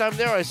 First time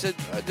there, I said,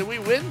 did we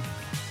win?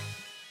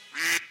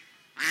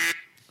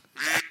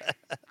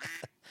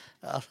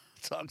 I'll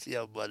talk to you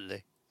on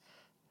Monday.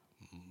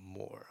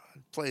 More.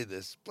 Play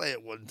this. Play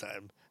it one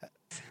time.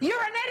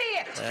 You're an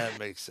idiot! That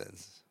makes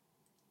sense.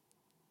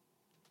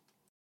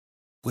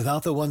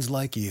 Without the ones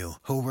like you,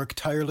 who work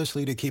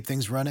tirelessly to keep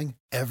things running,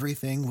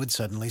 everything would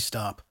suddenly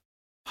stop.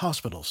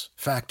 Hospitals,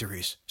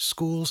 factories,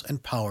 schools,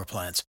 and power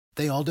plants,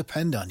 they all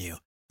depend on you.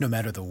 No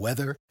matter the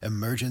weather,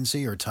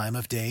 emergency, or time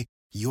of day,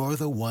 you're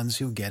the ones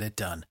who get it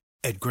done.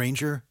 At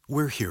Grainger,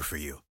 we're here for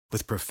you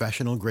with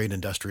professional-grade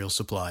industrial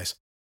supplies.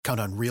 Count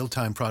on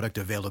real-time product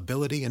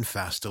availability and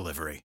fast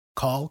delivery.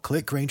 Call,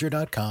 click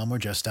Grainger.com, or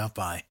just stop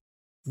by.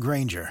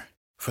 Grainger,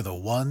 for the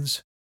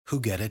ones who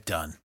get it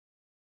done.